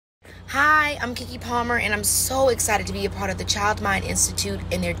Hi, I'm Keke Palmer, and I'm so excited to be a part of the Child Mind Institute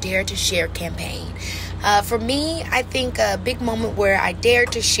and their Dare to Share campaign. For me, I think a big moment where I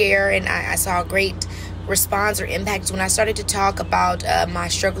dared to share and I saw a great response or impact when I started to talk about my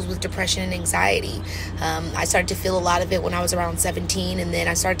struggles with depression and anxiety. I started to feel a lot of it when I was around 17, and then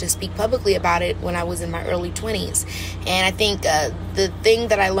I started to speak publicly about it when I was in my early 20s. And I think the thing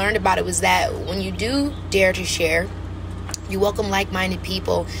that I learned about it was that when you do dare to share, you welcome like-minded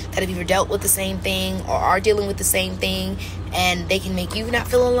people that have either dealt with the same thing or are dealing with the same thing, and they can make you not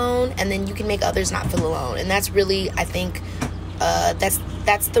feel alone, and then you can make others not feel alone. And that's really, I think,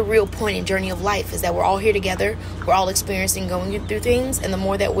 that's the real point and journey of life, is that we're all here together. We're all experiencing, going through things, and the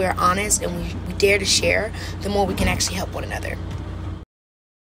more that we're honest and we dare to share, the more we can actually help one another.